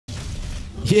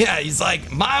Yeah, he's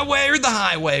like, my way or the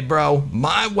highway, bro.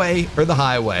 My way or the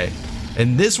highway.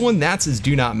 And this one, that's his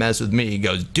do not mess with me. He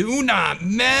goes, do not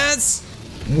mess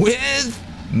with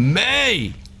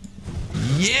me.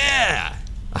 Yeah,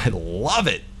 I love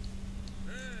it.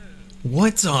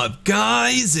 What's up,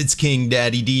 guys? It's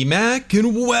KingDaddyDMAC,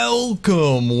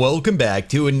 and welcome back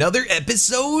to another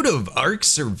episode of Ark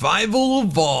Survival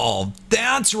Evolved.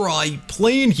 That's right,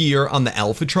 playing here on the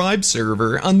Alpha Tribe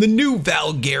server on the new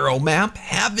Valguero map,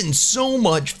 having so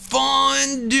much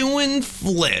fun doing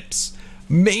flips.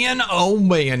 Man, oh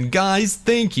man, guys,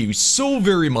 thank you so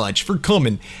very much for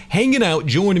coming, hanging out,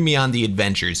 joining me on the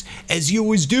adventures. As you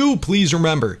always do, please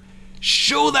remember,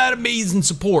 show that amazing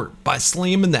support by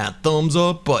slamming that thumbs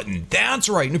up button. That's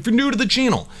right, and if you're new to the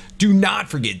channel, do not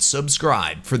forget to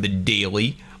subscribe for the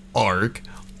daily Ark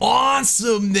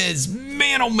awesomeness.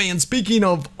 Man, oh man, speaking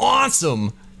of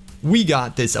awesome, we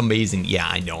got this amazing, yeah,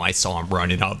 I know, I saw him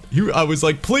running up. I was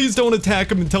like, please don't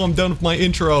attack him until I'm done with my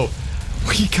intro.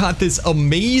 We got this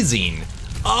amazing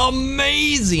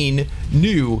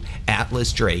new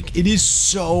Atlas Drake. It is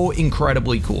so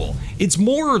incredibly cool. It's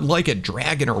more like a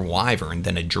dragon or wyvern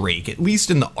than a drake, at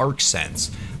least in the Ark sense,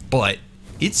 but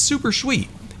it's super sweet.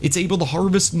 It's able to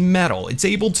harvest metal. It's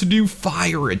able to do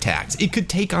fire attacks. It could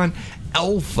take on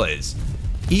alphas.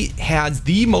 It has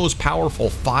the most powerful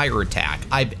fire attack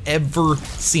I've ever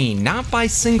seen, not by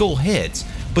single hits,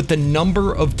 but the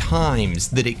number of times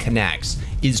that it connects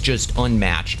is just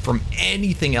unmatched from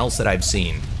anything else that I've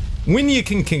seen. When you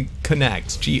can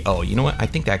connect, gee, oh, you know what? I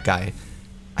think that guy,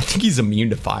 I think he's immune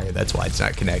to fire. That's why it's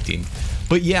not connecting.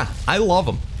 But yeah, I love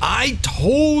him. I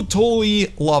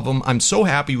totally love him. I'm so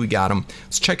happy we got him.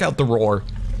 Let's check out the roar.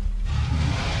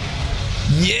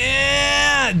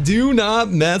 Yeah, do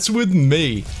not mess with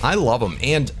me. I love him.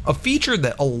 And a feature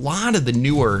that a lot of the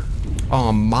newer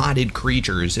modded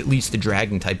creatures, at least the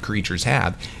dragon type creatures,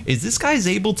 have, is this guy's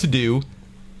able to do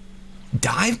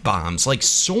dive bombs, like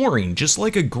soaring, just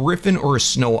like a griffin or a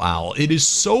snow owl. It is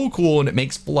so cool, and it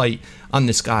makes flight on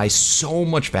this guy so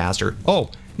much faster. Oh,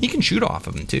 you can shoot off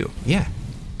of him too. Yeah,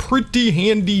 pretty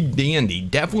handy dandy.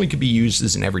 Definitely could be used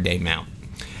as an everyday mount.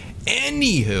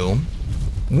 Anywho,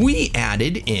 we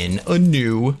added in a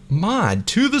new mod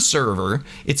to the server.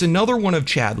 It's another one of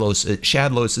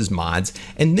Shadlos's mods,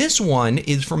 and this one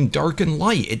is from Dark and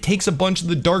Light. It takes a bunch of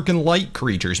the Dark and Light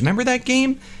creatures. Remember that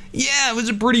game? Yeah, it was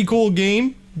a pretty cool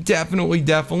game. Definitely,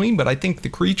 but I think the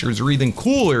creatures are even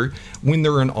cooler when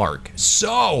they're in Ark.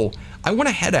 So I want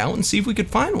to head out and see if we could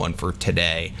find one for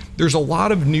today. There's a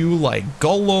lot of new, like,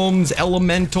 golems,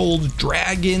 elementals,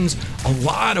 dragons, a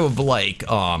lot of, like,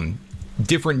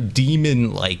 different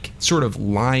demon, like, sort of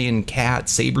lion, cat,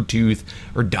 saber-tooth,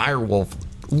 or direwolf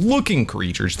looking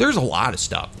creatures. There's a lot of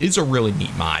stuff. It's a really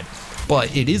neat mod,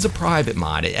 but it is a private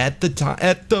mod at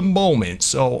the moment,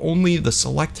 so only the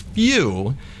select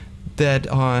few that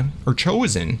are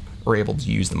chosen are able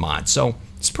to use the mod. So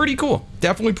it's pretty cool.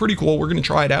 Definitely pretty cool. We're gonna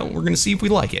try it out and we're gonna see if we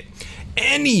like it.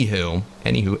 Anywho,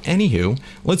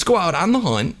 let's go out on the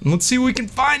hunt and let's see what we can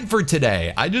find for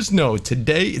today. I just know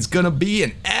today is gonna be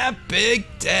an epic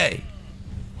day.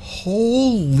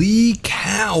 Holy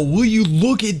cow, will you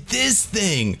look at this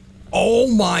thing? Oh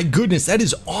my goodness, that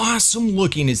is awesome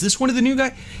looking. Is this one of the new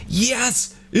guys?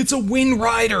 Yes, it's a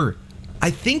Windrider. I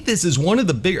think this is one of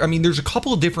the bigger, I mean, there's a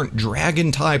couple of different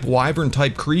dragon type, wyvern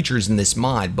type creatures in this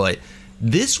mod, but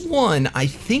this one I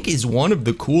think is one of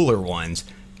the cooler ones.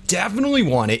 Definitely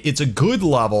want it. It's a good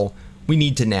level. We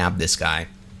need to nab this guy.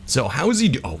 So how is he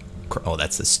do? Oh,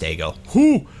 that's the stego.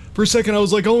 Whew, for a second I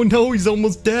was like, oh no, he's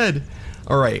almost dead.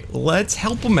 All right, let's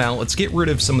help him out. Let's get rid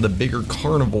of some of the bigger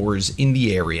carnivores in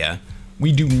the area.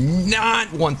 We do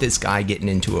not want this guy getting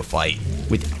into a fight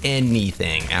with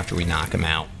anything after we knock him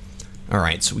out. All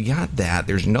right, so we got that.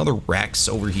 There's another Rex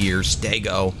over here,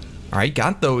 stego. All right,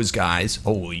 got those guys.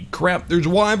 Holy crap, there's a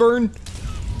wyvern.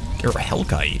 Or a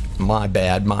hellkite. My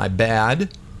bad.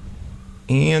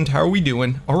 And how are we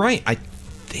doing? All right, I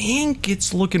think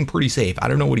it's looking pretty safe. I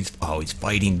don't know what he's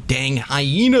fighting dang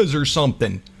hyenas or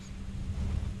something.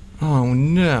 Oh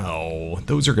no,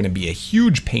 those are gonna be a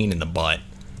huge pain in the butt.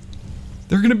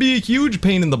 They're gonna be a huge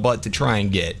pain in the butt to try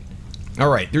and get. All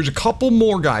right, there's a couple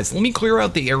more guys. Let me clear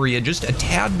out the area just a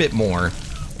tad bit more,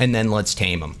 and then let's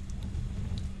tame them.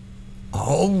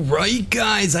 All right,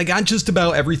 guys, I got just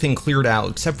about everything cleared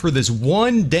out except for this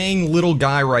one dang little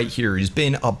guy right here. He's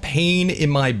been a pain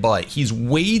in my butt. He's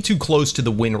way too close to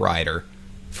the Windrider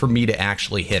for me to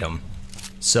actually hit him.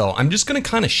 So I'm just gonna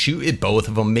kind of shoot at both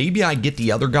of them. Maybe I get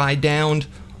the other guy downed,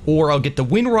 or I'll get the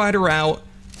Windrider out,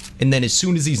 and then as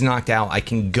soon as he's knocked out, I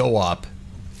can go up.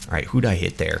 All right, who'd I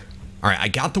hit there? All right, I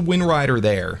got the Windrider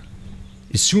there.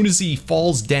 as soon as he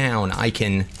falls down, I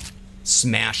can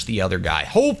smash the other guy.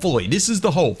 Hopefully, this is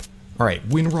the hope. All right,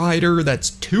 Windrider,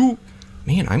 that's 2.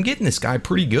 Man, I'm getting this guy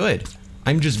pretty good.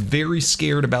 I'm just very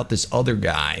scared about this other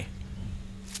guy.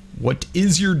 What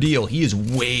is your deal? He is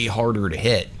way harder to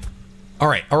hit. All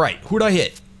right, who'd I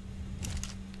hit?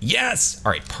 Yes!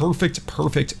 All right, perfect,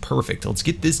 perfect, perfect. Let's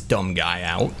get this dumb guy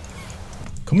out.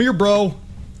 Come here, bro. All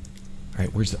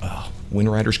right, where's the... Oh,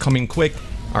 Windrider's coming quick.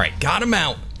 All right, got him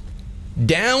out.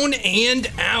 Down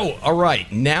and out. All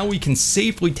right, now we can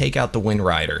safely take out the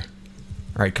Windrider.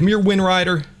 All right, come here,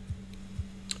 Windrider.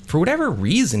 For whatever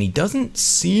reason, he doesn't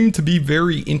seem to be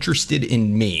very interested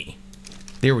in me.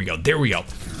 There we go, there we go.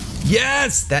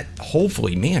 Yes! That,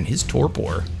 hopefully, man, his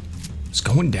torpor is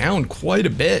going down quite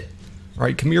a bit. All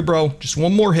right, come here, bro. Just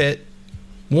one more hit.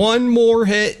 One more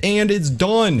hit, and it's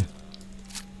done.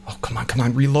 Oh, come on, come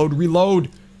on, reload, reload.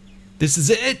 This is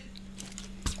it.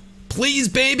 Please,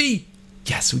 baby.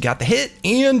 Yes, we got the hit,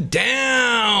 and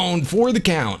down for the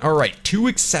count. All right, 2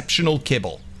 exceptional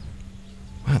kibble.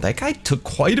 Wow, that guy took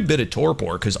quite a bit of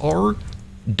torpor because our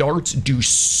darts do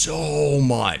so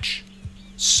much.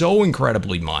 So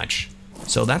incredibly much.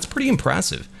 So that's pretty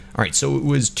impressive. All right, so it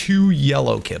was 2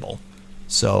 yellow kibble.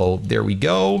 So there we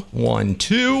go. 1,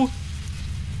 2.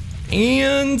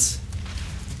 And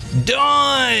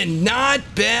done. Not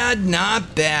bad,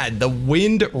 not bad. The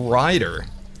Windrider.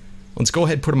 Let's go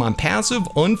ahead and put him on passive,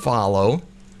 unfollow.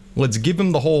 Let's give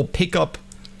him the whole pickup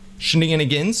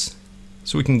shenanigans.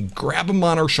 So we can grab him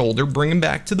on our shoulder, bring him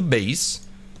back to the base.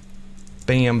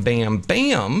 Bam, bam,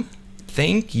 bam.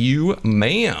 Thank you,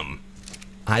 ma'am.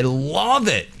 I love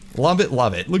it. Love it,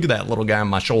 love it. Look at that little guy on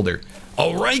my shoulder.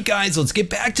 All right, guys, let's get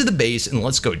back to the base and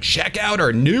let's go check out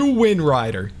our new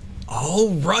Windrider. All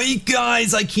right,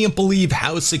 guys, I can't believe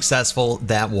how successful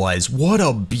that was. What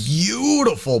a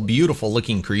beautiful, beautiful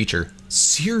looking creature.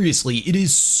 Seriously, it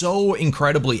is so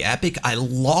incredibly epic. I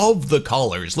love the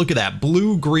colors. Look at that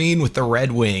blue green with the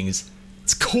red wings.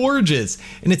 It's gorgeous.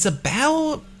 And it's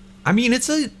about, I mean,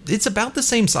 it's about the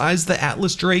same size as the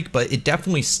Atlas Drake, but it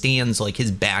definitely stands like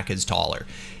his back is taller.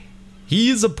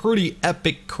 He's a pretty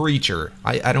epic creature.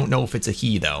 I don't know if it's a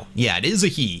he though. Yeah, it is a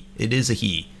he. It is a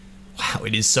he. Wow,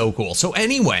 it is so cool. So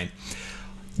anyway,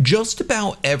 just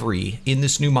about in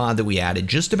this new mod that we added,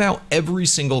 just about every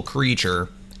single creature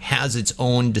has its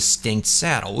own distinct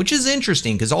saddle, which is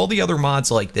interesting because all the other mods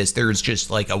like this, there's just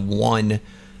like a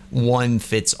one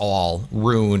fits all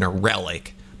rune or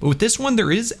relic. But with this one,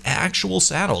 there is actual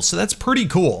saddles, so that's pretty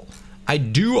cool. I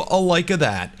do like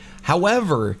that.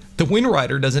 However, the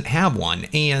Windrider doesn't have one,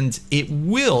 and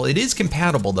it is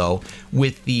compatible though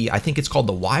with the, I think it's called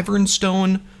the Wyvern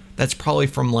stone. That's probably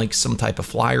from like some type of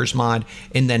flyers mod,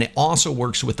 and then it also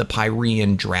works with the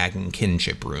Pyrian dragon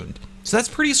kinship rune. So that's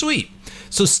pretty sweet.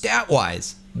 So stat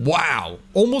wise, wow,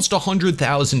 almost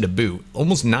 100,000 to boot,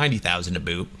 almost 90,000 to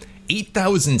boot,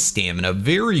 8,000 stamina,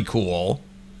 very cool,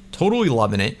 totally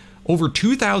loving it. Over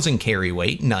 2,000 carry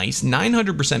weight, nice,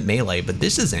 900% melee, but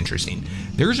this is interesting.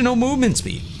 There's no movement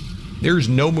speed. There's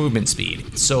no movement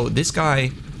speed. So this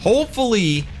guy,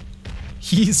 hopefully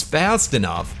he's fast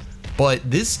enough, but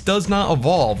this does not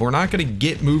evolve. We're not gonna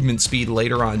get movement speed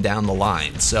later on down the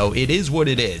line. So it is what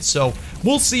it is. So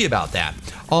we'll see about that.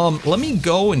 Let me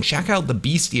go and check out the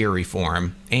Beastiary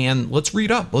form and let's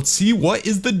read up. Let's see what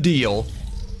is the deal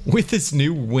with this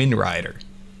new Windrider.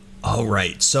 All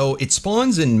right, so it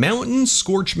spawns in mountains,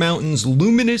 Scorched Mountains,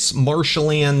 Luminous,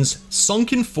 Marshlands,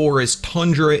 Sunken Forest,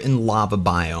 Tundra, and lava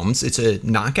biomes. It's a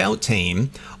knockout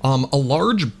tame, a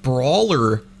large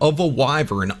brawler of a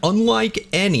wyvern, unlike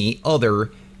any other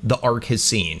the Ark has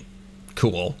seen.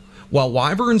 Cool. While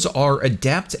wyverns are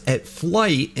adept at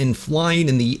flight and flying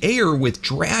in the air with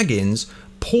dragons,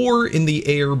 poor in the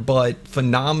air but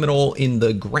phenomenal in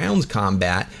the ground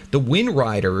combat, the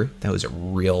Windrider, that was a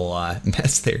real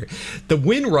mess there. The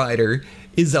Windrider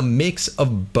is a mix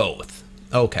of both.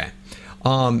 Okay.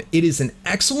 It is an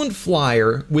excellent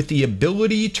flyer with the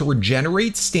ability to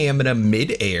regenerate stamina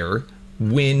mid-air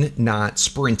when not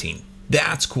sprinting.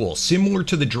 That's cool. Similar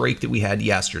to the Drake that we had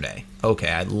yesterday. Okay,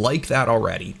 I like that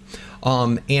already.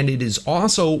 And it is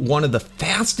also one of the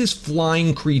fastest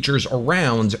flying creatures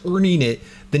around, earning it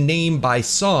the name by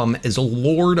some as a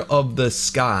Lord of the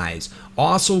Skies,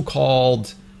 also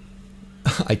called,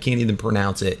 I can't even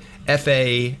pronounce it,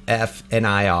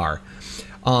 Fafnir.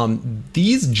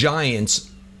 These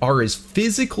giants are as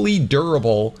physically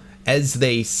durable as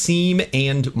they seem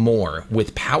and more,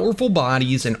 with powerful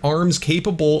bodies and arms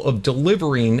capable of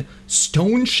delivering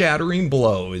stone-shattering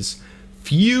blows.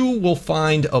 Few will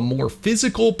find a more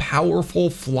physical,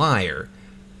 powerful flyer.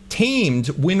 Tamed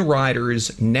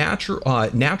Windrider's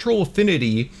natural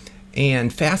affinity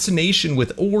And fascination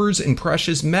with ores and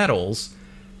precious metals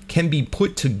can be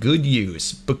put to good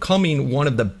use, becoming one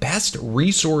of the best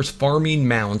resource farming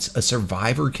mounts a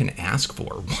survivor can ask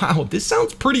for. Wow, this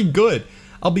sounds pretty good.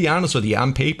 I'll be honest with you,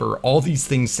 on paper, all these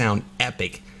things sound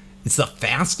epic. It's the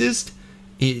fastest.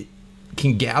 It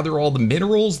can gather all the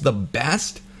minerals the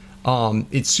best.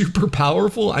 It's super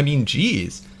powerful. I mean,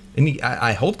 geez. And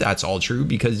I hope that's all true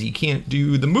because you can't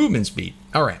do the movement speed.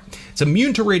 All right, it's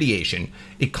immune to radiation.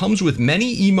 It comes with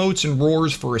many emotes and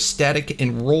roars for aesthetic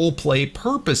and roleplay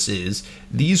purposes.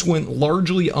 These went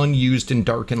largely unused in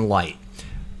Dark and Light.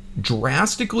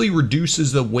 Drastically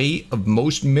reduces the weight of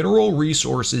most mineral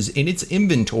resources in its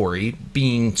inventory,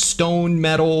 being stone,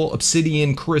 metal,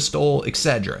 obsidian, crystal,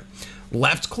 etc.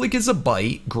 Left click is a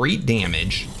bite, great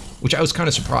damage, which I was kind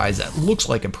of surprised. That looks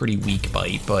like a pretty weak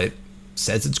bite, but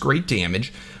says it's great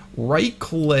damage. Right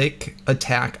click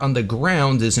attack on the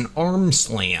ground is an arm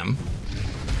slam.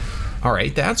 All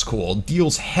right, that's cool.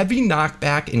 Deals heavy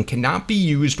knockback and cannot be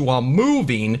used while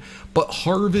moving, but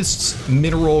harvests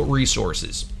mineral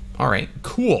resources. All right,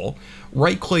 cool.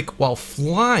 Right click while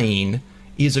flying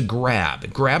is a grab.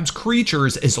 It grabs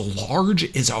creatures as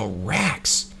large as a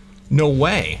Rex. No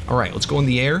way. All right, let's go in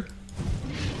the air.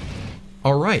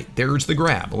 All right, there's the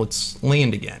grab. Let's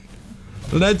land again.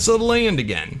 Let's land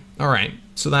again. All right,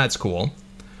 so that's cool.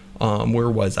 Where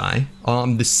was I?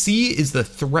 The C is the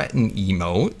threaten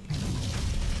emote.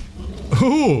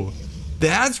 Ooh,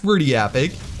 that's pretty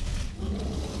epic.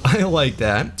 I like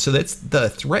that. So that's the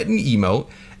threaten emote.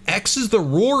 X is the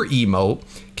roar emote.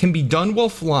 Can be done while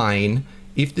flying.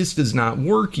 If this does not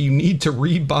work, you need to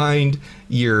rebind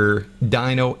your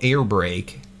dino air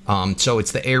brake. So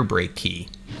it's the air brake key.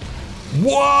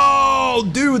 Whoa,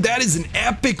 dude, that is an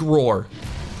epic roar.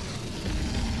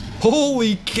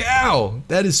 Holy cow,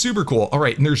 that is super cool. All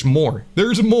right, and there's more.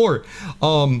 There's more.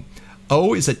 O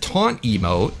is a taunt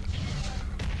emote.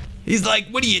 He's like,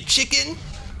 what are you, chicken?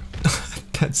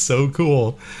 That's so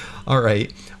cool. All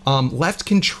right, left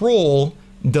control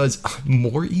does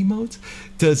more emotes.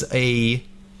 Does a,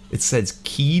 it says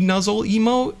key nuzzle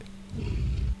emote.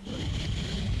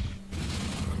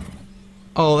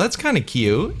 Oh, that's kind of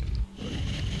cute.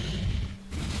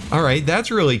 All right, that's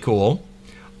really cool.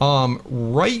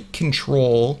 Right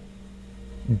control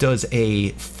does a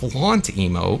flaunt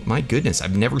emote. My goodness,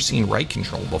 I've never seen right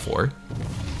control before.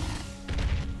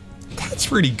 That's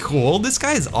pretty cool. This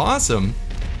guy is awesome.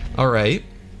 All right.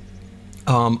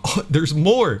 There's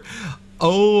more.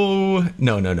 Oh,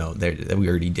 no. There, we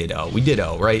already did O. We did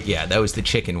O, right? Yeah, that was the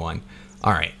chicken one.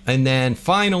 All right. And then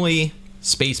finally,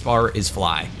 spacebar is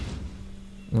fly.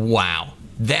 Wow.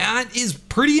 That is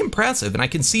pretty impressive, and I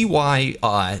can see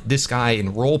why this guy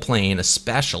in role-playing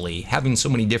especially, having so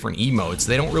many different emotes,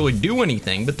 they don't really do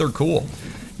anything, but they're cool.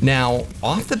 Now,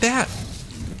 off the bat,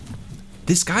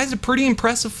 this guy's a pretty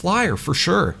impressive flyer for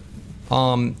sure.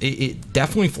 It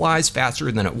definitely flies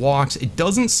faster than it walks. It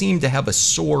doesn't seem to have a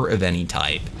soar of any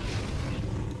type.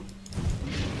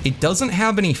 It doesn't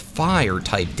have any fire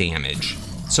type damage.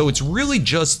 So it's really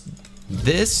just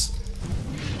this,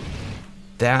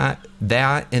 that,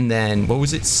 and then, what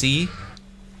was it, C?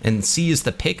 And C is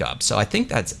the pickup, so I think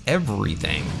that's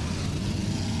everything.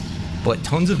 But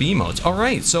tons of emotes. All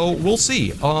right, so we'll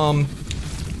see.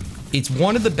 It's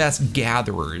one of the best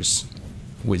gatherers,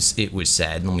 it was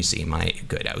said. Let me see,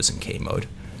 good, I was in K mode.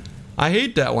 I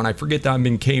hate that when I forget that I'm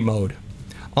in K mode.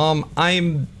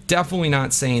 I'm definitely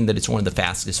not saying that it's one of the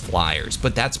fastest flyers,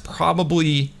 but that's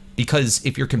probably because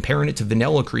if you're comparing it to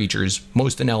vanilla creatures,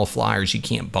 most vanilla flyers, you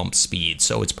can't bump speed,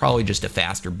 so it's probably just a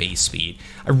faster base speed.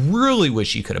 I really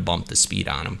wish you could have bumped the speed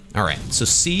on them. All right, so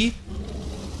C,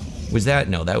 was that?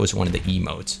 No, that was one of the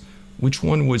emotes. Which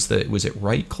one was it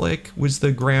right click was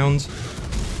the grounds?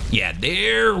 Yeah,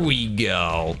 there we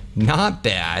go. Not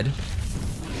bad.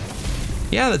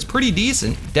 Yeah, that's pretty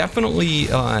decent.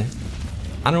 Definitely, I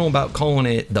don't know about calling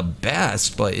it the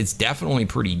best, but it's definitely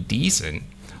pretty decent.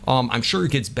 I'm sure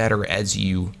it gets better as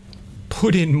you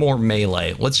put in more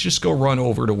melee. Let's just go run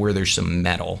over to where there's some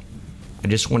metal. I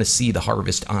just want to see the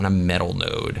harvest on a metal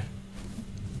node.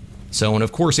 So, and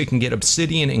of course it can get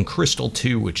obsidian and crystal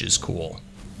too, which is cool.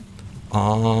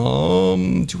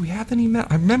 Do we have any metal?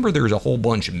 I remember there's a whole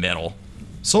bunch of metal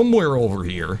somewhere over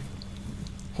here.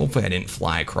 Hopefully I didn't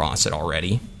fly across it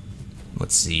already.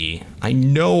 Let's see. I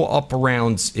know up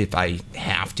around, if I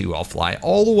have to, I'll fly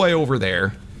all the way over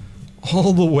there.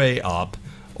 All the way up.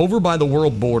 Over by the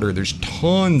world border, there's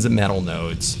tons of metal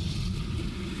nodes.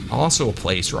 Also a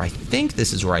place where I think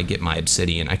this is where I get my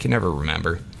obsidian. I can never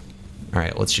remember. All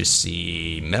right, let's just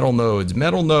see. Metal nodes,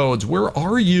 where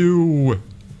are you?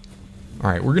 All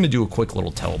right, we're gonna do a quick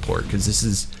little teleport because this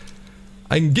is,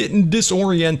 I'm getting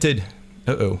disoriented.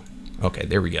 Uh-oh. Okay,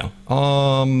 there we go.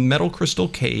 Metal Crystal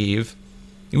Cave.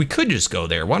 We could just go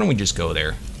there. Why don't we just go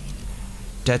there?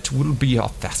 That will be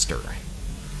faster.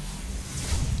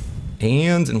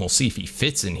 And we'll see if he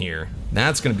fits in here.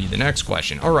 That's going to be the next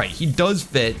question. All right, he does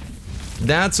fit.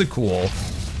 That's a cool.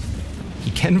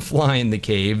 He can fly in the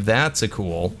cave. That's a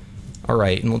cool. All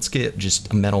right, and let's get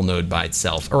just a metal node by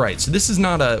itself. All right, so this is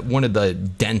not one of the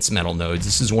dense metal nodes.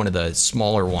 This is one of the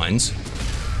smaller ones.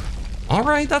 All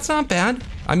right, that's not bad.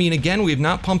 I mean, again, we have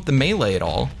not pumped the melee at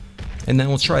all. And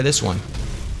then let's try this one.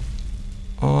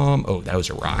 Oh, that was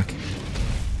a rock.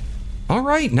 All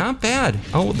right, not bad.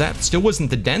 Oh, that still wasn't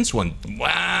the dense one.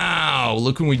 Wow,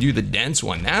 look when we do the dense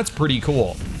one. That's pretty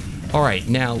cool. All right,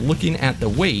 now looking at the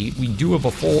weight, we do have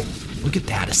a full, look at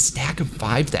that, a stack of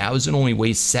 5,000 only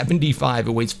weighs 75.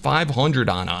 It weighs 500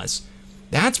 on us.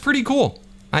 That's pretty cool.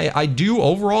 I do,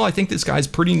 overall, I think this guy's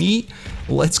pretty neat.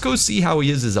 Let's go see how he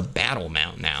is as a battle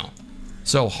mount now.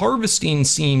 So harvesting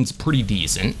seems pretty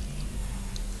decent.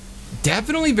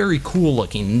 Definitely very cool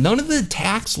looking. None of the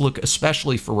attacks look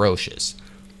especially ferocious.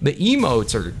 The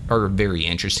emotes are very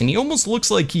interesting. He almost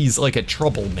looks like he's like a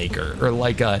troublemaker or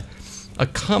like a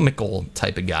comical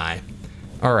type of guy.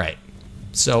 All right.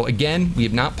 So again, we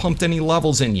have not pumped any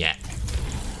levels in yet.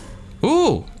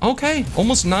 Ooh, okay.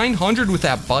 Almost 900 with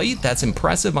that bite. That's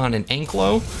impressive on an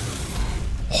Anklo.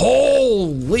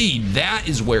 Holy, that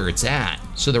is where it's at.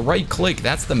 So the right click,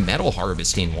 that's the metal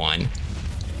harvesting one.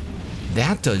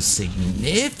 That does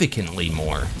significantly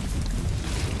more.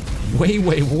 Way,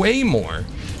 way, way more.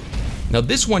 Now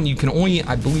this one, you can only,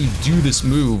 I believe, do this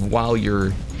move while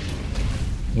you're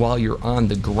on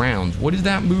the ground. What does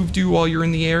that move do while you're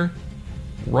in the air?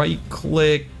 Right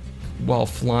click while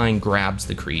flying grabs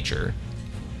the creature.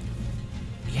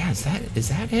 Yeah, is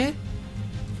that it?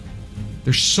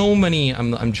 There's so many,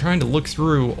 I'm trying to look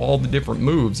through all the different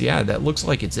moves. Yeah, that looks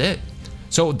like it's it.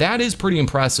 So that is pretty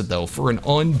impressive though, for an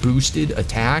unboosted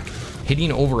attack,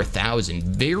 hitting over 1,000.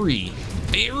 Very,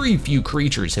 very few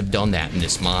creatures have done that in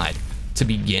this mod to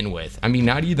begin with. I mean,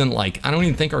 not even like, I don't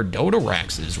even think our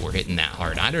DodoRexes were hitting that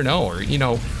hard. I don't know, or you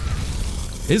know,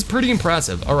 it's pretty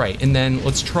impressive. All right, and then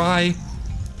let's try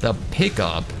the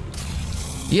pickup.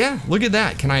 Yeah, look at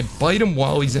that. Can I bite him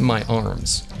while he's in my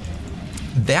arms?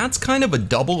 That's kind of a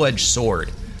double-edged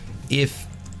sword. If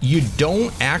you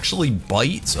don't actually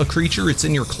bite a creature, it's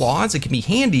in your claws, it can be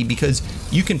handy because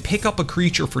you can pick up a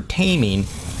creature for taming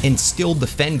and still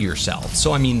defend yourself.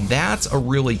 So I mean, that's a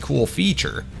really cool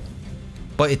feature.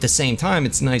 But at the same time,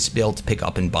 it's nice to be able to pick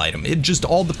up and bite him. It just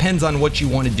all depends on what you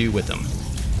want to do with him.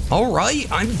 All right,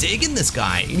 I'm digging this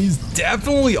guy. He's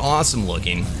definitely awesome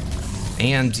looking.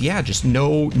 And yeah, just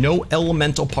no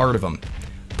elemental part of him.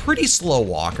 Pretty slow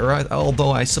walker,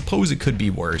 although I suppose it could be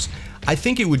worse. I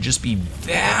think it would just be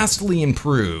vastly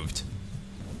improved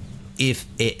if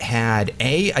it had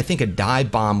I think a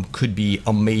dive bomb could be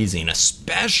amazing,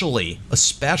 especially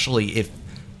if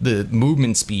the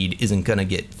movement speed isn't gonna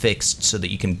get fixed so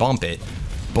that you can bump it.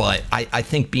 But I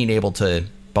think being able to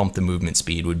bump the movement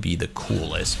speed would be the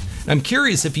coolest. And I'm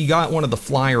curious if you got one of the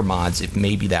flyer mods, if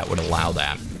maybe that would allow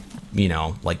that, you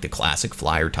know, like the classic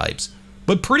flyer types.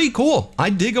 But pretty cool.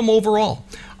 I dig him overall.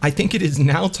 I think it is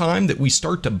now time that we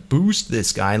start to boost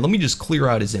this guy. Let me just clear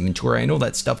out his inventory. I know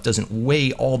that stuff doesn't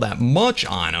weigh all that much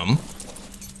on him,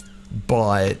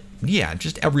 but yeah,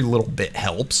 just every little bit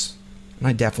helps. And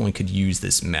I definitely could use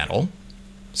this metal.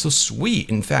 So sweet.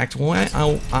 In fact,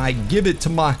 I give it to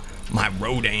my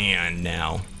Rodan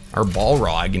now, our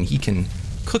Balrog, and he can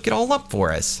cook it all up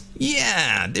for us.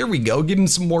 Yeah, there we go. Give him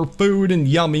some more food and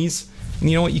yummies. And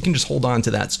you know what? You can just hold on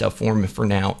to that stuff for him for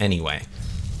now anyway.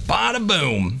 Bada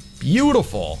boom.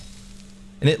 Beautiful.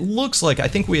 And it looks like, I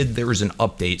think there was an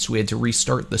update, so we had to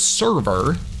restart the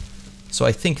server. So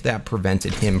I think that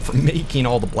prevented him from making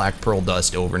all the black pearl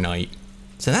dust overnight.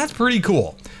 So that's pretty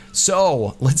cool.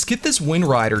 So let's get this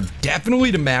Windrider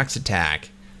definitely to max attack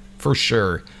for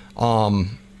sure.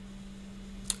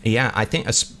 Yeah, I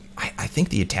think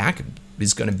the attack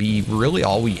is going to be really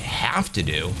all we have to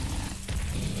do.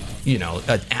 You know,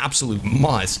 an absolute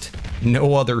must.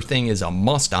 No other thing is a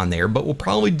must on there, but we'll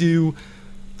probably do,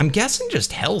 I'm guessing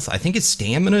just health. I think his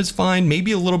stamina is fine,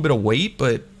 maybe a little bit of weight,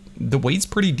 but the weight's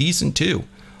pretty decent too.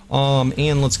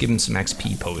 And let's give him some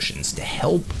XP potions to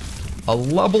help a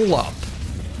level up.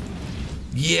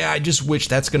 Yeah, I just wish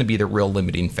that's going to be the real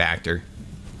limiting factor.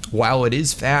 While it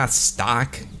is fast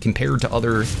stock compared to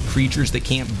other creatures that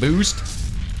can't boost,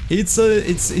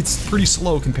 it's pretty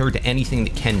slow compared to anything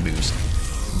that can boost.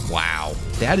 Wow,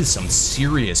 that is some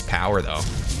serious power though.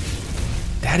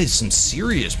 That is some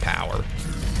serious power.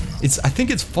 I think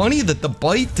it's funny that the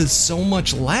bite does so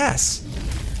much less.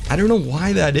 I don't know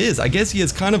why that is. I guess he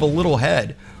has kind of a little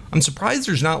head. I'm surprised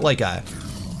there's not like a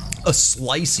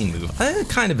slicing move. It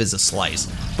kind of is a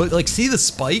slice, but like, see the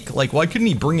spike? Like, why couldn't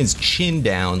he bring his chin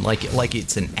down like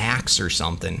it's an axe or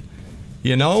something?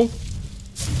 You know?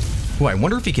 Oh, I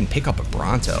wonder if he can pick up a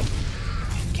Bronto.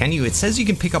 Can you? It says you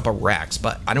can pick up a Rex,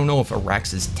 but I don't know if a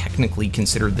Rex is technically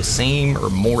considered the same or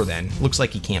more than. Looks like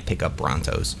he can't pick up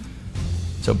Brontos.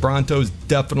 So Bronto's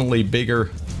definitely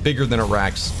bigger than a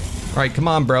Rex. All right, come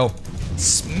on, bro.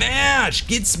 Smash!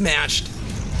 Get smashed.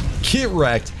 Get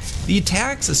wrecked. The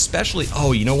attacks especially,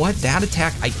 oh, you know what? That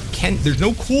attack, there's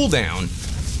no cooldown,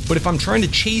 but if I'm trying to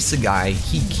chase a guy,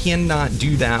 he cannot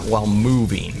do that while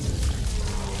moving.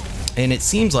 And it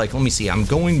seems like, let me see, I'm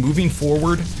moving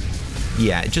forward.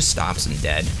 Yeah, it just stops him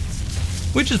dead,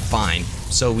 which is fine.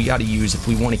 So we gotta use, if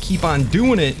we wanna keep on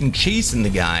doing it and chasing the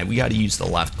guy, we gotta use the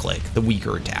left click, the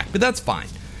weaker attack, but that's fine.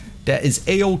 That is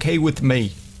a-okay with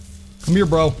me. Come here,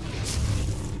 bro.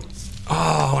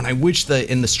 Oh, and I wish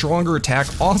the stronger attack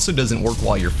also doesn't work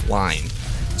while you're flying.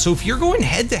 So if you're going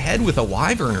head to head with a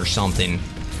wyvern or something,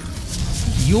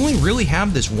 you only really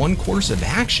have this one course of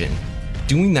action,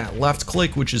 doing that left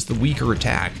click, which is the weaker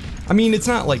attack. I mean, it's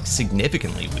not like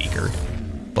significantly weaker,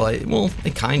 but well,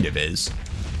 it kind of is.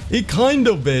 It kind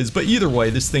of is, but either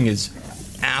way, this thing is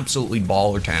absolutely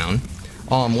baller town.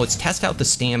 Let's test out the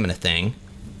stamina thing.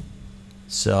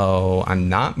 So I'm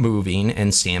not moving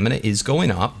and stamina is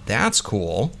going up. That's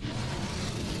cool.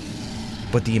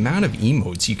 But the amount of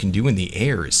emotes you can do in the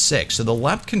air is sick. So the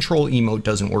left control emote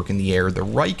doesn't work in the air. The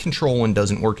right control one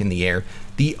doesn't work in the air.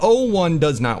 The O one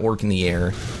does not work in the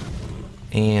air.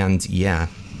 And yeah,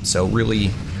 so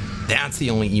really that's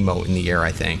the only emote in the air,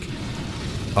 I think.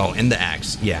 Oh, and the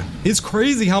X, yeah. It's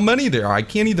crazy how many there are. I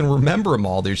can't even remember them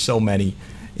all. There's so many.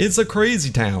 It's a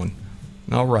crazy town.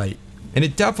 All right. And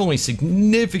it definitely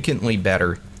significantly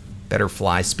better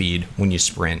fly speed when you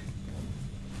sprint.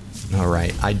 All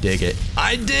right, I dig it.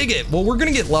 I dig it. Well, we're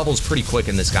gonna get levels pretty quick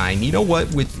in this guy, and you know what?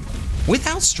 With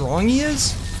how strong he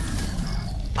is,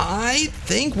 I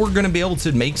think we're gonna be able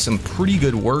to make some pretty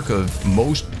good work of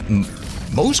most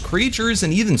creatures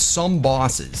and even some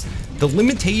bosses. The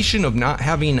limitation of not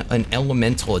having an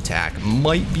elemental attack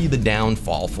might be the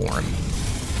downfall for him.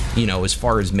 You know, as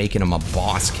far as making him a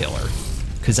boss killer.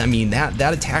 Because, I mean, that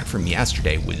attack from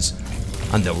yesterday was,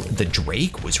 on the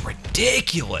Drake, was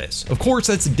ridiculous. Of course,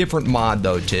 that's a different mod,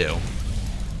 though, too.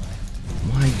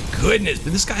 My goodness,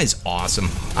 but this guy's awesome.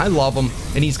 I love him,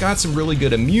 and he's got some really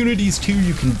good immunities, too.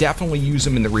 You can definitely use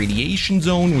him in the radiation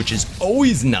zone, which is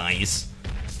always nice.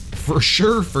 For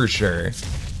sure, for sure.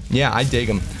 Yeah, I dig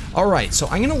him. All right, so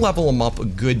I'm going to level him up a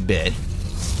good bit.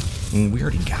 And we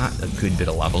already got a good bit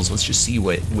of levels. Let's just see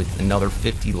what, with another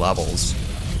 50 levels,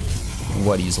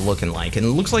 what he's looking like. And it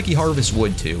looks like he harvests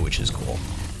wood too, which is cool.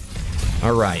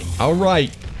 All right,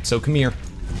 so come here.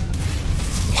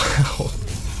 Wow.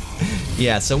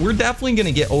 Yeah, so we're definitely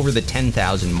gonna get over the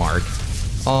 10,000 mark.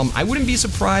 I wouldn't be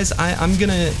surprised. I'm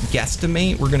gonna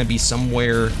guesstimate we're gonna be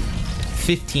somewhere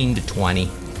 15 to 20,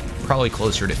 probably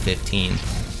closer to 15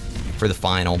 for the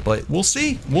final, but we'll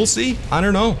see. I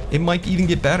don't know, it might even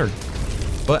get better,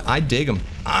 but I dig him.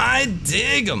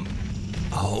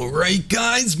 All right,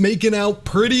 guys, making out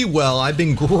pretty well. I've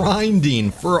been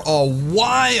grinding for a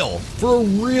while, for a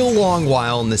real long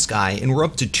while in this guy, and we're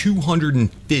up to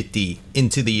 250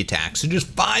 into the attack. So just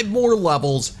 5 more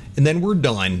levels, and then we're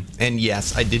done. And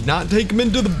yes, I did not take him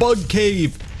into the bug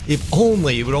cave. If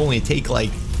only, it would only take like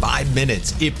 5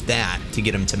 minutes, if that, to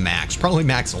get him to max. Probably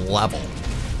max level,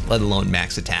 let alone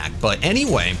max attack. But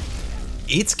anyway,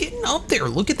 it's getting up there.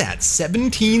 Look at that,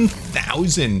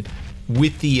 17,000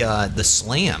 with the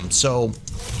slam. So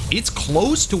it's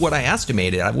close to what I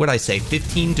estimated. What I say,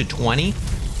 15 to 20?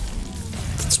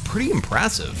 It's pretty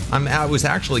impressive. I was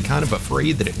actually kind of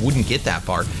afraid that it wouldn't get that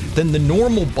far. Then the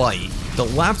normal bite, the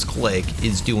left click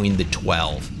is doing the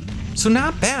 12. So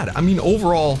not bad. I mean,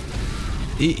 overall,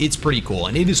 it's pretty cool.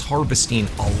 And it is harvesting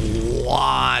a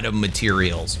lot of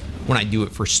materials when I do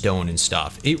it for stone and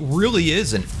stuff. It really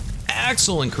is an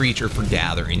excellent creature for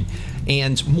gathering,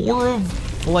 and more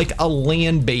of like a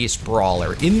land-based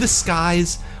brawler. In the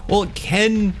skies, well, it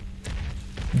can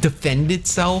defend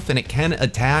itself and it can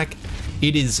attack.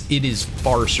 It is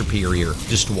far superior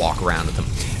just to walk around with them.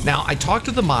 Now, I talked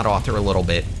to the mod author a little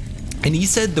bit, and he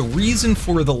said the reason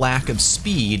for the lack of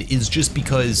speed is just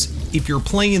because if you're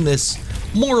playing this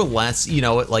more or less, you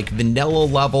know, at like vanilla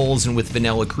levels and with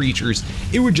vanilla creatures,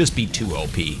 it would just be too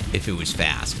OP if it was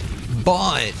fast.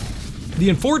 But the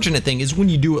unfortunate thing is when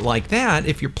you do it like that,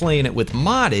 if you're playing it with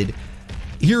modded,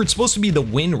 here it's supposed to be the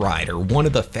Windrider, one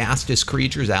of the fastest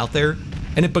creatures out there.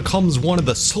 and it becomes one of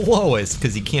the slowest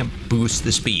because he can't boost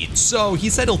the speed. So he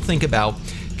said he'll think about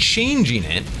changing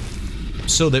it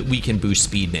so that we can boost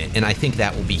speed in it, and I think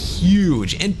that will be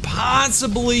huge, and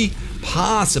possibly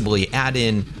add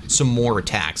in some more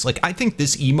attacks. Like, I think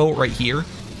this emote right here,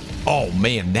 oh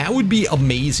man, that would be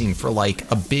amazing for like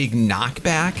a big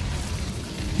knockback,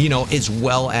 you know, as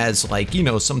well as like, you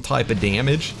know, some type of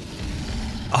damage.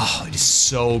 Oh, it is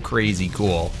so crazy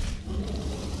cool.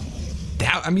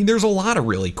 That, I mean, there's a lot of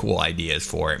really cool ideas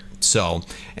for it. So,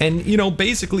 and you know,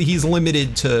 basically he's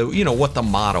limited to, you know, what the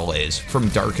model is from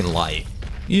Dark and Light,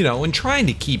 you know, and trying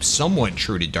to keep somewhat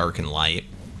true to Dark and Light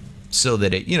so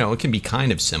that it, you know, it can be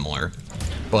kind of similar.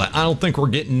 But I don't think we're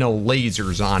getting no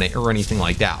lasers on it or anything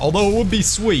like that. Although it would be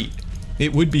sweet.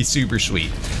 It would be super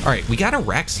sweet. All right, we got a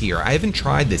Rex here. I haven't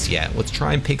tried this yet. Let's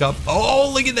try and pick up.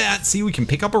 Oh, look at that. See, we can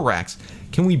pick up a Rex.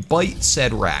 Can we bite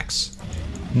said Rex?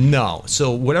 No.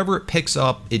 So whatever it picks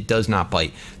up, it does not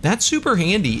bite. That's super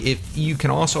handy if you can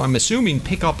also, I'm assuming,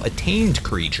 pick up a tamed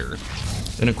creature.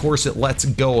 And of course, it lets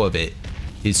go of it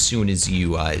as soon as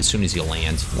you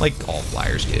land, like all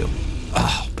flyers do.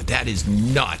 Oh, but that is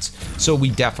nuts. So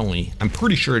we definitely, I'm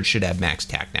pretty sure it should have max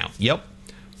attack now. Yep.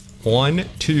 1,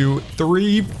 2,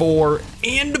 3, 4,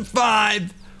 and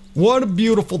 5. What a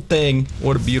beautiful thing.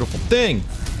 What a beautiful thing.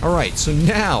 All right, so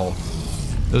now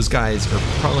those guys are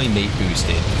probably mate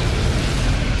boosted.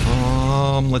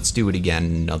 Let's do it again,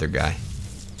 another guy.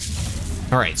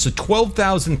 All right, so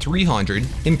 12,300,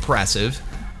 impressive.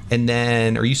 And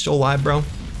then, are you still alive, bro?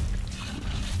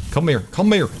 Come here,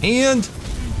 and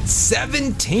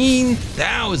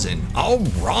 17,000. All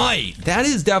right, that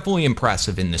is definitely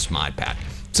impressive in this mod pack.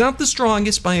 It's not the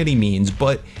strongest by any means,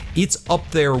 but it's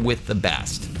up there with the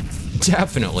best.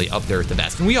 Definitely up there with the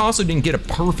best. And we also didn't get a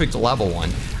perfect level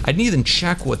one. I didn't even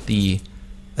check what the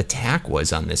attack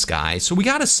was on this guy. So we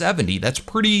got a 70. That's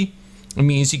pretty, I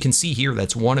mean, as you can see here,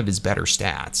 that's one of his better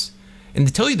stats. And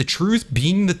to tell you the truth,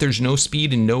 being that there's no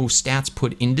speed and no stats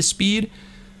put into speed,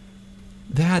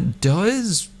 that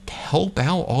does help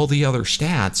out all the other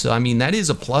stats. So, I mean, that is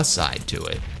a plus side to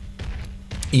it.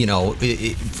 You know,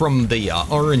 from the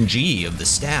RNG of the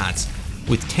stats,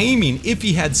 with taming, if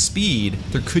he had speed,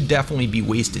 there could definitely be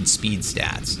wasted speed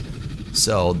stats.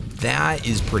 So that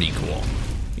is pretty cool.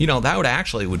 You know, that would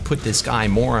put this guy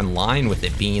more in line with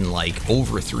it being like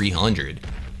over 300.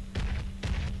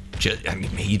 I mean,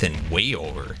 even way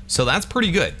over. So that's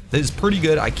pretty good. That is pretty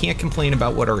good. I can't complain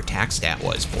about what our attack stat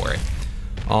was for it.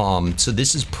 So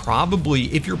this is probably,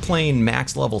 if you're playing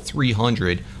max level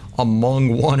 300,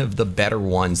 among one of the better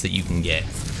ones that you can get.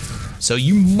 So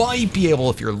you might be able,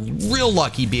 if you're real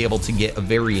lucky, be able to get a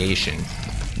variation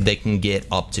that can get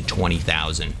up to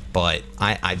 20,000, but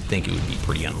I think it would be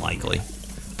pretty unlikely.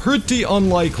 Pretty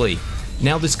unlikely.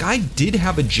 Now this guy did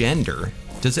have a gender.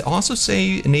 Does it also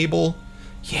say enable?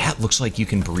 Yeah, it looks like you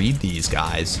can breed these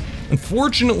guys.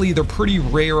 Unfortunately, they're pretty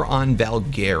rare on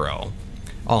Valguero.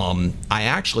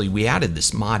 We added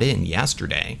this mod in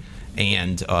yesterday,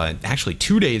 and actually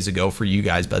 2 days ago for you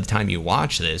guys by the time you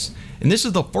watch this, and this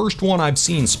is the first one I've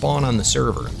seen spawn on the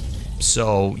server.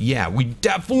 So yeah, we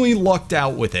definitely lucked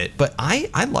out with it, but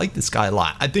I like this guy a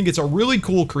lot. I think it's a really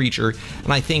cool creature,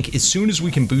 and I think as soon as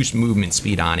we can boost movement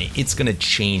speed on it, it's gonna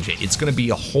change it. It's gonna be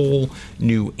a whole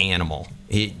new animal.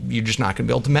 You're just not gonna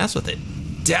be able to mess with it.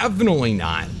 Definitely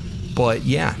not. But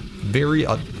yeah, very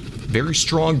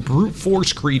strong brute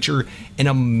force creature, an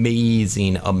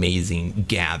amazing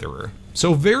gatherer.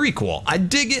 So very cool. I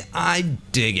dig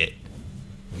it.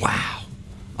 Wow.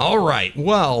 All right,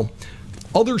 well,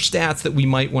 other stats that we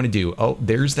might want to do. Oh,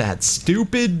 there's that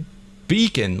stupid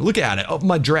beacon. Look at it, up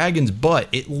my dragon's butt.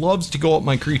 It loves to go up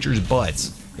my creature's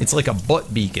butts. It's like a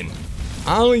butt beacon.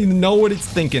 I don't even know what it's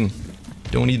thinking.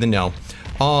 Don't even know.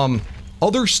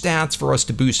 Other stats for us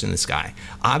to boost in this guy.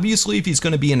 Obviously, if he's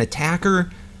going to be an attacker,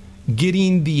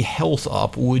 getting the health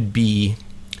up would be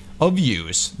of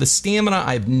use. The stamina,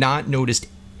 I've not noticed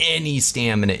any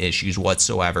stamina issues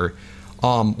whatsoever.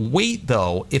 Weight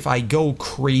though, if I go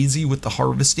crazy with the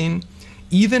harvesting,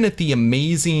 even at the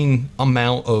amazing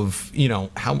amount of, you know,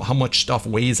 how much stuff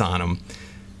weighs on him,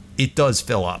 it does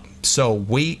fill up. So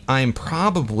weight, I'm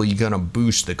probably gonna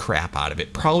boost the crap out of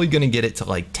it. Probably gonna get it to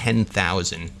like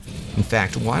 10,000. In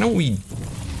fact, why don't we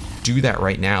do that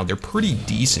right now? They're pretty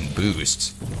decent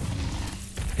boosts.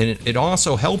 And it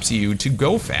also helps you to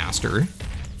go faster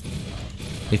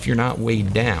if you're not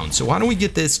weighed down. So why don't we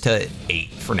get this to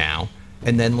 8 for now?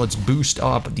 And then let's boost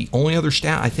up. The only other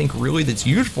stat I think really that's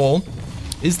useful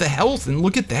is the health. And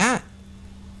look at that.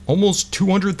 Almost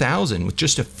 200,000 with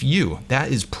just a few.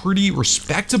 That is pretty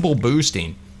respectable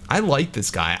boosting. I like this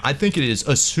guy. I think it is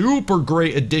a super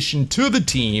great addition to the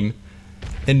team.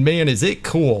 And man, is it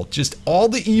cool. Just all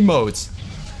the emotes.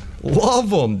 Love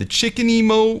them. The chicken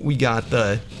emote. We got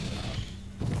the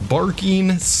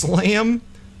barking slam.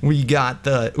 We got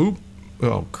the, oop.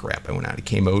 Oh crap, I went out of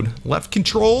K mode. Left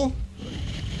control.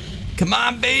 Come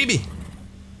on, baby.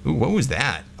 Ooh, what was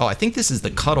that? Oh, I think this is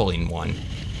the cuddling one.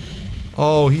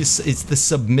 Oh, it's the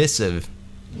submissive.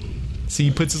 See,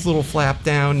 he puts his little flap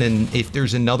down, and if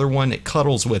there's another one, it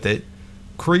cuddles with it.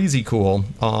 Crazy cool.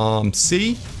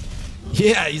 See?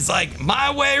 Yeah, he's like,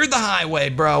 my way or the highway,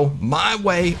 bro. My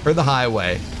way or the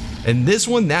highway. And this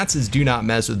one, that's his do not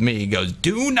mess with me. He goes,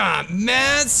 do not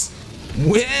mess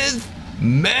with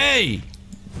me.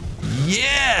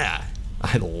 Yeah,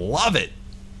 I love it.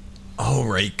 All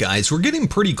right, guys, we're getting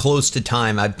pretty close to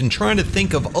time. I've been trying to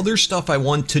think of other stuff I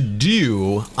want to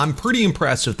do. I'm pretty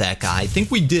impressed with that guy. I think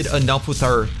we did enough with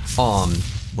our,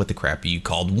 what the crap are you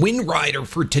called? Windrider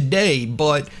for today,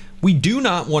 but we do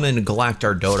not want to neglect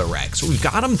our DodoRex. So we've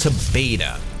got him to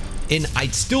beta, and I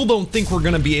still don't think we're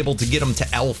going to be able to get him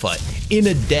to alpha in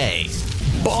a day.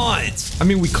 But, I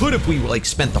mean, we could if we, like,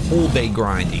 spent the whole day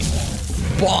grinding.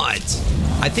 But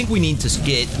I think we need to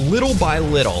get little by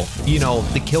little, you know,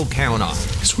 the kill count up,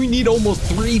 because we need almost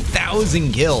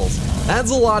 3,000 kills.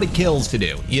 That's a lot of kills to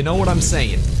do. You know what I'm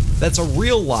saying? That's a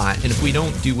real lot, and if we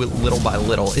don't do it little by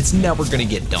little, it's never going to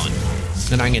get done.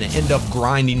 And I'm going to end up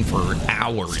grinding for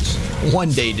hours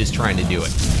one day just trying to do it.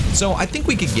 So I think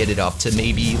we could get it up to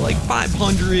maybe like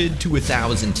 500 to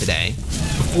 1,000 today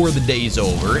before the day's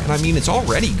over. And I mean, it's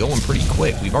already going pretty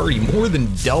quick. We've already more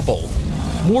than doubled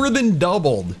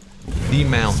the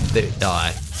amount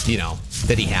that, you know,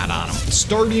 that he had on him.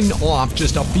 Starting off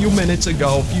just a few minutes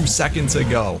ago, a few seconds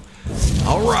ago.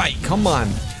 All right, come on.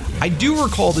 I do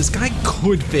recall this guy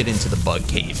could fit into the bug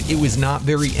cave. It was not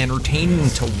very entertaining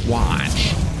to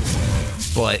watch,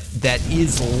 but that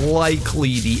is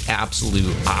likely the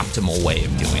absolute optimal way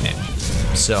of doing it.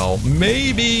 So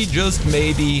maybe, just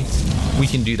maybe, we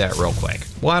can do that real quick.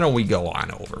 Why don't we go on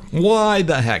over? Why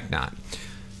the heck not?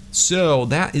 So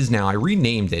that is now, I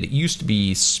renamed it. It used to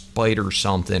be Spider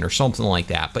something or something like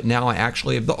that, but now I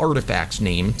actually have the artifact's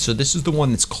name. So this is the one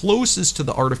that's closest to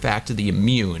the artifact of the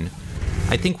immune.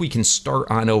 I think we can start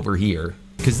on over here,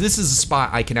 because this is a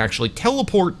spot I can actually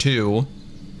teleport to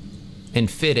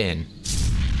and fit in.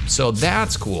 So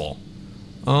that's cool.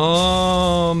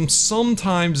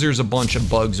 Sometimes there's a bunch of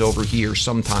bugs over here,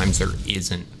 sometimes there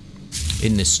isn't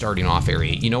in this starting off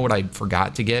area. You know what I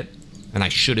forgot to get, and I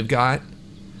should have got?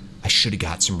 I should have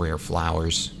got some rare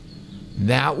flowers.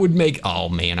 That would make, oh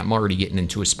man, I'm already getting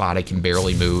into a spot I can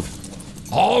barely move.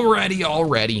 Already. All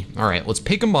right, let's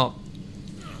pick him up.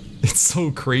 It's so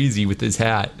crazy with this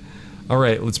hat. All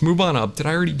right, let's move on up. Did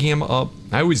I already gamma up?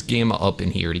 I always gamma up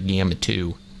in here to gamma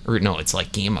 2. Or no, it's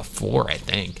like gamma 4, I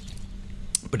think.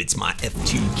 But it's my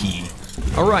F2 key.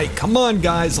 All right, come on,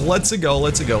 guys. Let's go.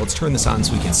 Let's turn this on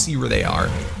so we can see where they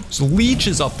are. So Leech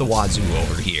is up the wazoo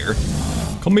over here.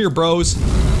 Come here, bros.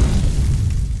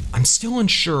 I'm still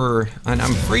unsure, and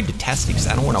I'm afraid to test it because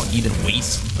I don't want to even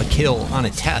waste a kill on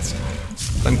a test.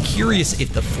 I'm curious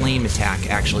if the flame attack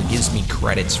actually gives me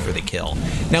credits for the kill.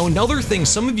 Now, another thing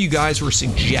some of you guys were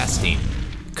suggesting,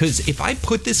 because if I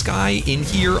put this guy in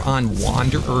here on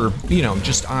wander, or, you know,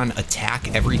 just on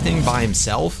attack everything by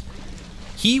himself,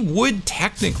 he would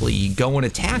technically go and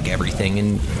attack everything,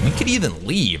 and we could even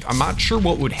leave. I'm not sure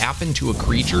what would happen to a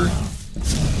creature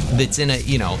that's in a,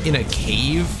 you know, in a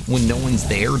cave when no one's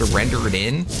there to render it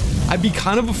in. I'd be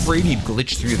kind of afraid he'd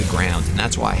glitch through the ground, and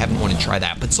that's why I haven't wanted to try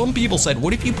that. But some people said,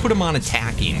 what if you put him on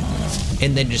attacking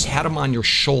and then just had him on your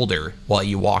shoulder while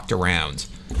you walked around?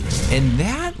 And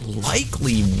that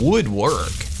likely would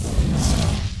work.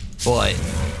 But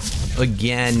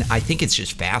again, I think it's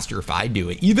just faster if I do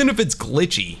it, even if it's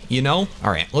glitchy, you know?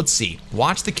 All right, let's see.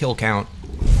 Watch the kill count.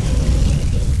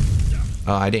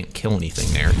 I didn't kill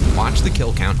anything there. Watch the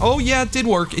kill count. Oh yeah, it did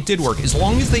work. It did work. As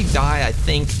long as they die, I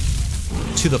think,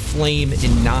 to the flame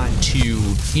and not to,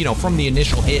 you know, from the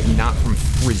initial hit and not from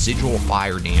residual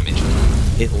fire damage,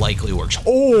 it likely works.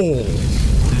 Oh,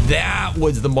 that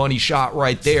was the money shot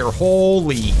right there.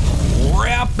 Holy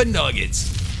crap nuggets.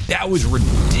 That was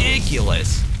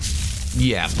ridiculous.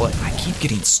 Yeah, but I keep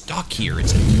getting stuck here.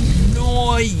 It's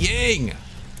annoying.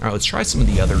 All right, let's try some of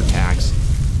the other attacks.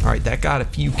 All right, that got a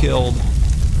few killed.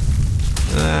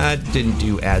 That didn't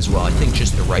do as well. I think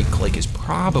just the right click is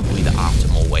probably the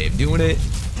optimal way of doing it.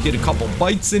 Get a couple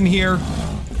bites in here.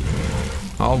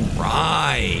 All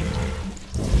right.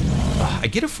 I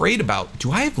get afraid about,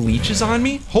 do I have leeches on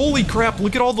me? Holy crap,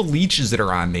 look at all the leeches that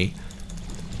are on me.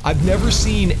 I've never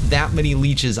seen that many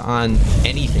leeches on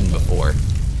anything before.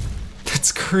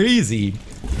 That's crazy.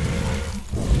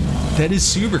 That is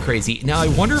super crazy. Now, I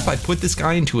wonder if I put this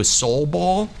guy into a soul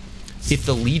ball, if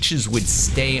the leeches would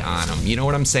stay on him. You know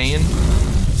what I'm saying?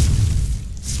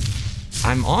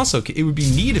 I'm also, it would be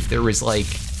neat if there was like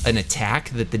an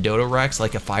attack that the DodoRex,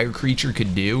 like a fire creature,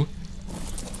 could do.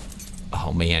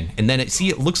 Oh man, and then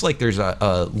it looks like there's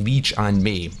a leech on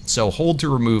me. So hold to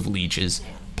remove leeches.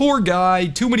 Poor guy,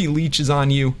 too many leeches on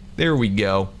you. There we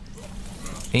go.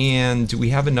 And do we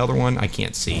have another one? I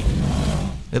can't see.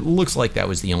 It looks like that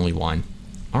was the only one.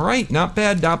 All right, not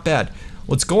bad, not bad.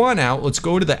 Let's go on out. Let's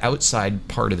go to the outside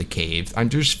part of the cave.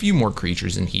 There's a few more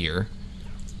creatures in here,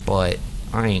 but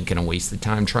I ain't gonna waste the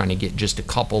time trying to get just a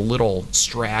couple little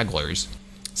stragglers.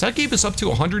 So that gave us up to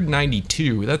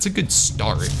 192. That's a good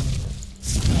start.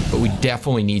 But we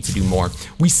definitely need to do more.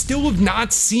 We still have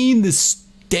not seen this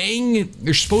dang,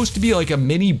 there's supposed to be like a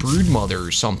mini broodmother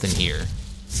or something here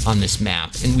on this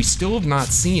map, and we still have not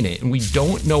seen it, and we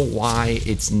don't know why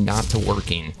it's not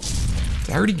working.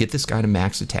 Did I already get this guy to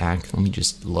max attack? Let me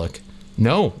just look.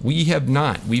 No, we have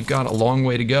not. We've got a long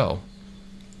way to go.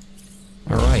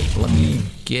 All right, let me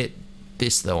get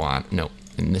this though on, no,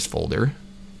 in this folder.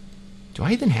 Do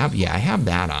I even have, yeah, I have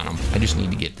that on him. I just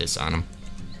need to get this on him.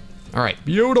 All right,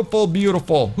 beautiful,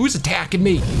 beautiful. Who's attacking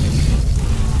me?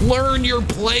 Learn your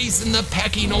place in the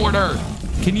pecking order.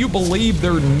 Can you believe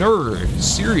their nerves?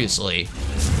 Seriously.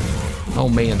 Oh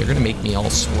man, they're gonna make me all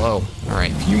slow. All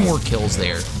right, a few more kills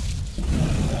there.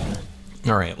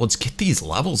 All right, let's get these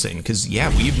levels in, because yeah,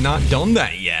 we have not done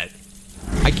that yet.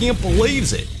 I can't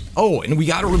believe it. Oh, and we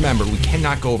gotta remember, we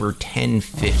cannot go over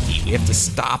 1050. We have to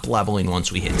stop leveling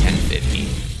once we hit 1050.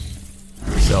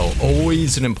 So,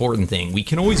 always an important thing. We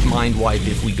can always mind wipe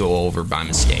if we go over by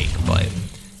mistake, but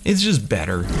it's just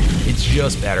better. It's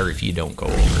just better if you don't go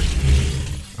over.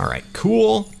 All right,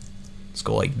 cool. Let's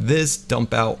go like this,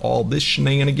 dump out all this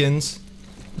shenanigans.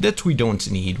 That we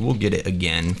don't need. We'll get it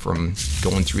again from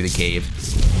going through the cave.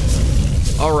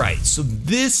 All right, so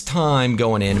this time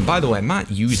going in, and by the way, I'm not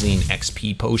using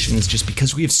XP potions just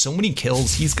because we have so many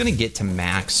kills. He's gonna get to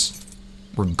max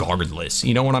regardless.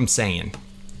 You know what I'm saying?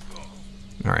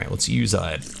 All right, let's use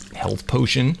a health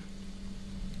potion.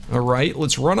 All right,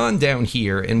 let's run on down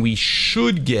here, and we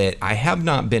should get, I have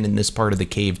not been in this part of the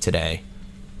cave today,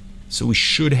 so we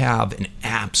should have an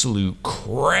absolute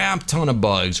crap ton of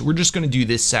bugs. We're just gonna do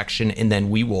this section, and then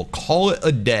we will call it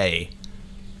a day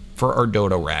for our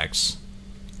DodoRex.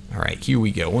 All right, here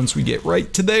we go. Once we get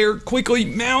right to there, quickly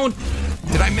mount.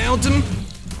 Did I mount him?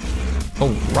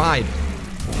 Oh, ride.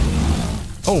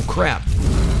 Oh, crap.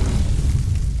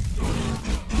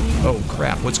 Oh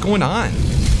crap, what's going on?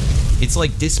 It's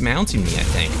like dismounting me, I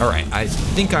think. All right, I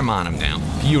think I'm on him now.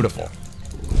 Beautiful.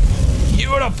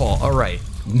 Beautiful, all right,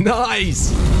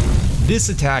 nice. This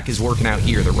attack is working out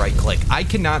here, the right click. I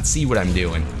cannot see what I'm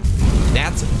doing.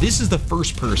 This is the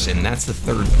first person, that's the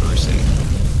third person.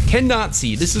 Cannot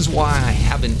see, this is why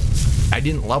I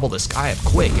didn't level this guy up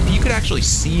quick. If you could actually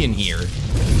see in here,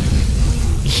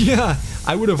 yeah,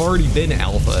 I would have already been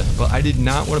alpha, but I did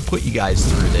not want to put you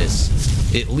guys through this.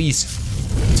 At least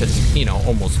to, you know,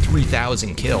 almost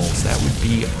 3,000 kills. That would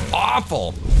be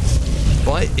awful.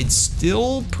 But it's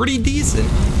still pretty decent.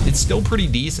 It's still pretty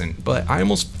decent, but I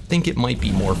almost think it might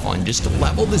be more fun just to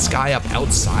level this guy up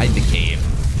outside the cave.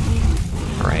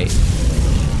 All right.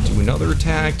 Do another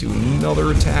attack, do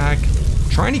another attack.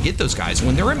 Trying to get those guys.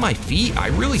 When they're at my feet, I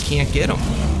really can't get them.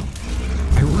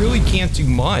 I really can't do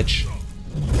much.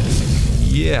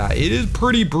 Yeah, it is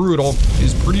pretty brutal. It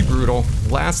is pretty brutal.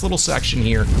 Last little section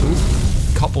here. Oop,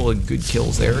 couple of good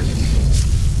kills there.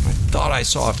 I thought I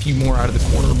saw a few more out of the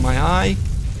corner of my eye.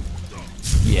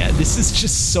 Yeah, this is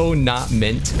just so not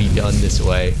meant to be done this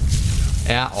way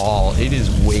at all. It is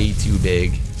way too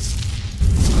big.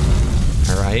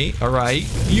 All right, all right.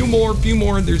 Few more, few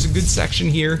more. There's a good section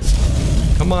here.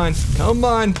 Come on, come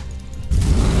on.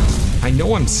 I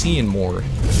know I'm seeing more.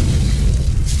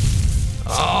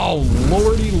 Oh,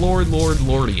 lordy,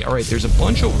 lordy. All right, there's a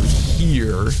bunch over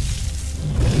here.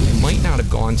 I might not have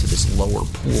gone to this lower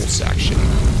pool section.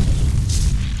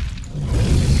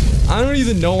 I don't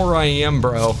even know where I am,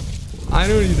 bro. I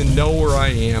don't even know where I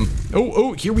am.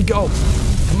 Oh, here we go.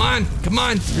 Come on, come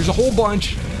on. There's a whole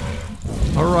bunch.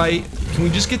 All right, can we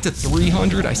just get to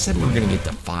 300? I said we were gonna get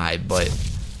to 5, but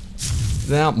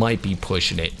that might be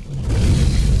pushing it.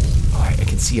 All right, I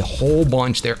can see a whole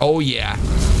bunch there. Oh, yeah.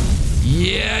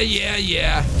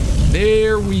 Yeah.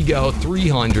 There we go,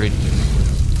 300.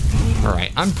 All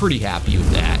right, I'm pretty happy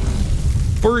with that.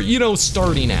 For, you know,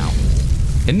 starting out.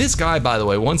 And this guy, by the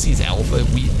way, once he's alpha,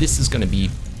 this is gonna be,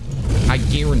 I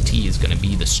guarantee is gonna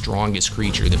be the strongest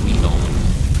creature that we own.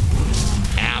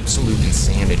 Absolute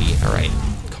insanity. All right,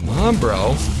 come on,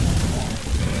 bro.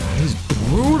 That is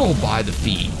brutal by the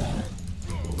feet.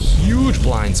 Huge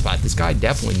blind spot. This guy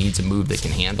definitely needs a move that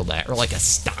can handle that, or like a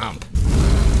stomp,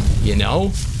 you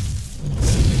know?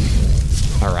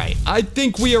 All right, I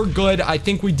think we are good. I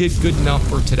think we did good enough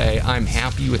for today. I'm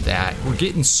happy with that. We're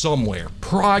getting somewhere.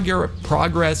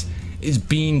 Progress is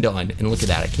being done. And look at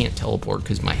that, I can't teleport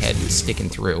because my head is sticking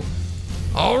through.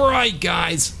 All right,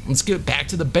 guys, let's get back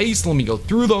to the base. Let me go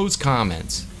through those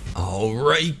comments. All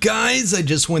right, guys, I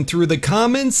just went through the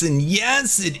comments, and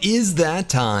yes, it is that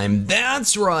time.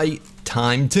 That's right,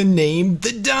 time to name the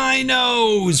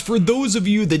dinos. For those of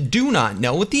you that do not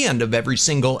know, at the end of every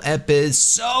single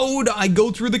episode, I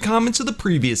go through the comments of the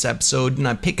previous episode, and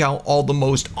I pick out all the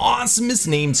most awesomest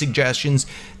name suggestions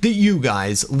that you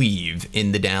guys leave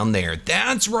in the down there.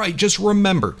 That's right, just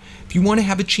remember, if you want to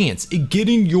have a chance at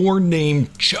getting your name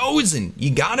chosen, you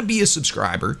gotta be a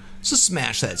subscriber. So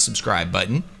smash that subscribe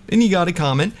button, and you gotta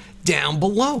comment down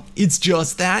below. It's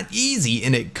just that easy,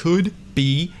 and it could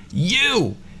be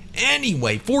you.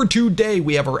 Anyway, for today,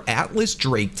 we have our Atlas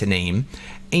Drake to name,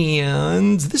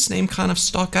 and this name kind of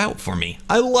stuck out for me.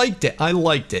 I liked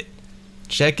it.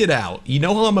 Check it out. You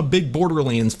know how I'm a big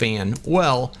Borderlands fan?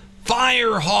 Well,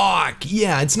 Firehawk.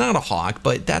 Yeah, it's not a hawk,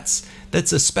 but that's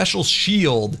a special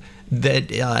shield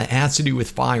that has to do with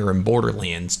fire in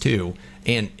Borderlands too.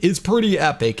 And it's pretty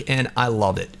epic, and I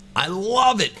love it. I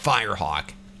love it,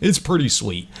 Firehawk. It's pretty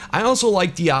sweet. I also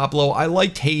like Diablo. I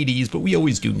liked Hades, but we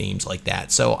always do names like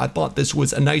that. So I thought this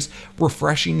was a nice,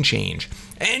 refreshing change.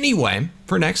 Anyway,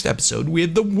 for next episode, we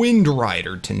have the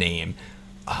Windrider to name.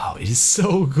 Oh, it is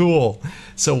so cool.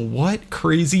 So what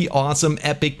crazy, awesome,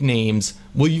 epic names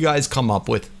will you guys come up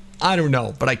with? I don't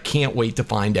know, but I can't wait to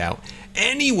find out.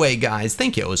 Anyway, guys,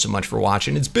 thank you so much for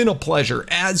watching. It's been a pleasure,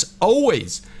 as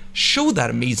always. Show that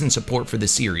amazing support for the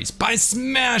series by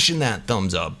smashing that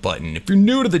thumbs up button. If you're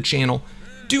new to the channel,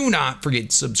 do not forget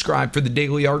to subscribe for the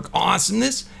daily arc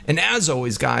awesomeness. And as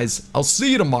always, guys, I'll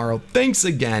see you tomorrow. Thanks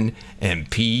again, and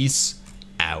peace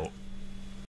out.